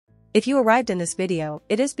If you arrived in this video,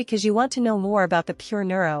 it is because you want to know more about the Pure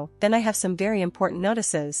Neuro. Then I have some very important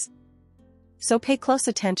notices. So pay close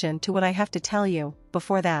attention to what I have to tell you.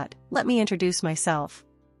 Before that, let me introduce myself.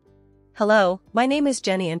 Hello, my name is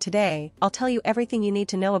Jenny and today, I'll tell you everything you need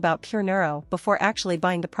to know about Pure Neuro before actually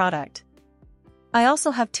buying the product. I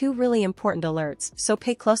also have two really important alerts, so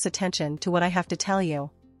pay close attention to what I have to tell you.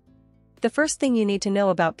 The first thing you need to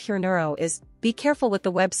know about Pure Neuro is, be careful with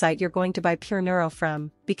the website you're going to buy Pure Neuro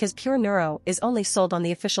from, because Pure Neuro is only sold on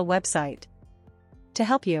the official website. To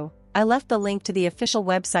help you, I left the link to the official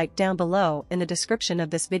website down below in the description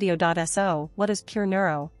of this video. So, what is Pure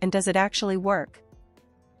Neuro, and does it actually work?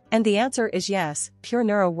 And the answer is yes, Pure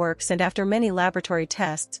Neuro works, and after many laboratory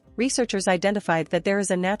tests, researchers identified that there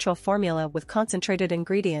is a natural formula with concentrated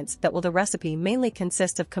ingredients that will. The recipe mainly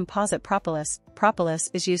consists of composite propolis.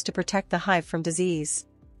 Propolis is used to protect the hive from disease.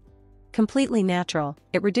 Completely natural,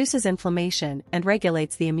 it reduces inflammation and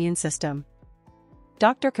regulates the immune system.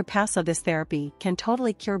 Dr. Capasso, this therapy can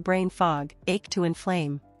totally cure brain fog, ache to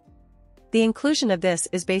inflame. The inclusion of this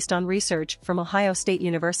is based on research from Ohio State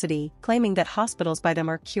University, claiming that hospitals buy them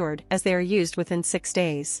are cured as they are used within 6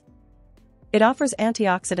 days. It offers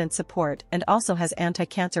antioxidant support and also has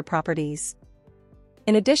anti-cancer properties.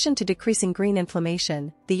 In addition to decreasing green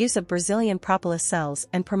inflammation, the use of Brazilian propolis cells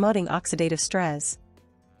and promoting oxidative stress.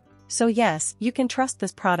 So yes, you can trust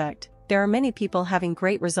this product. There are many people having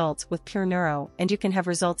great results with Pure Neuro, and you can have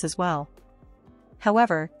results as well.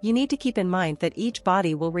 However, you need to keep in mind that each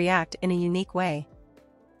body will react in a unique way.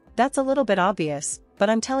 That's a little bit obvious, but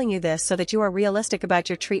I'm telling you this so that you are realistic about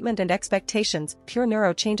your treatment and expectations. Pure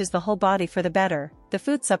Neuro changes the whole body for the better. The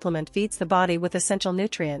food supplement feeds the body with essential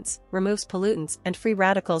nutrients, removes pollutants and free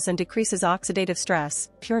radicals, and decreases oxidative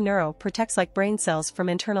stress. Pure Neuro protects like brain cells from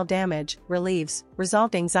internal damage, relieves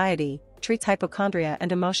resolved anxiety, treats hypochondria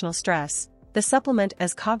and emotional stress. The supplement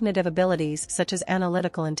has cognitive abilities such as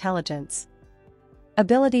analytical intelligence,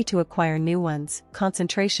 ability to acquire new ones,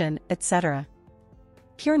 concentration, etc.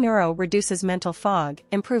 Pure Neuro reduces mental fog,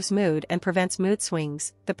 improves mood and prevents mood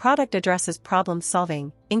swings. The product addresses problem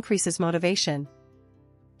solving, increases motivation.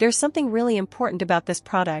 There's something really important about this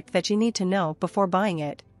product that you need to know before buying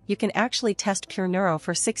it. You can actually test Pure Neuro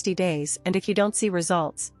for 60 days, and if you don't see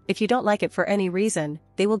results, if you don't like it for any reason,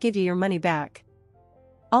 they will give you your money back.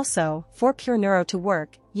 Also, for Pure Neuro to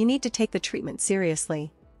work, you need to take the treatment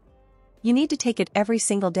seriously. You need to take it every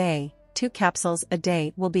single day. 2 capsules a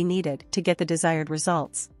day will be needed to get the desired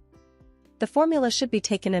results. The formula should be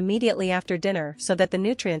taken immediately after dinner so that the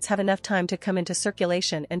nutrients have enough time to come into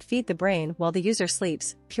circulation and feed the brain while the user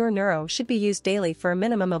sleeps. Pure Neuro should be used daily for a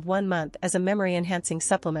minimum of 1 month as a memory-enhancing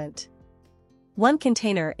supplement. One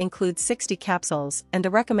container includes 60 capsules, and the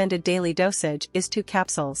recommended daily dosage is 2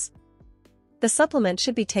 capsules. The supplement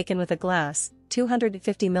should be taken with a glass,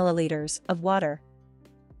 250 milliliters, of water.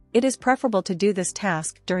 It is preferable to do this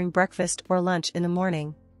task during breakfast or lunch in the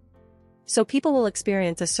morning, so people will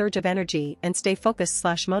experience a surge of energy and stay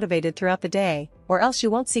focused/motivated throughout the day, or else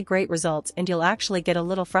you won't see great results and you'll actually get a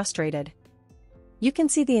little frustrated. You can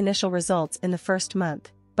see the initial results in the first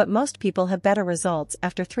month, but most people have better results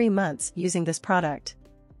after 3 months using this product.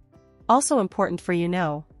 Also important for you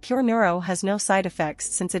know, Pure Neuro has no side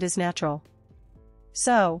effects since it is natural.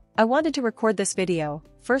 So, I wanted to record this video,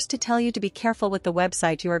 first to tell you to be careful with the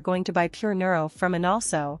website you are going to buy Pure Neuro from, and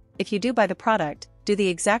also, if you do buy the product, do the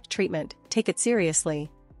exact treatment, take it seriously.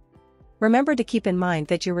 Remember to keep in mind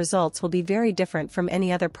that your results will be very different from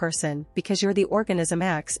any other person because your organism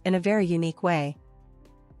acts in a very unique way.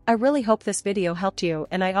 I really hope this video helped you,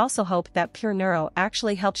 and I also hope that Pure Neuro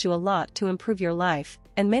actually helps you a lot to improve your life,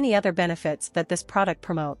 and many other benefits that this product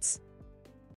promotes.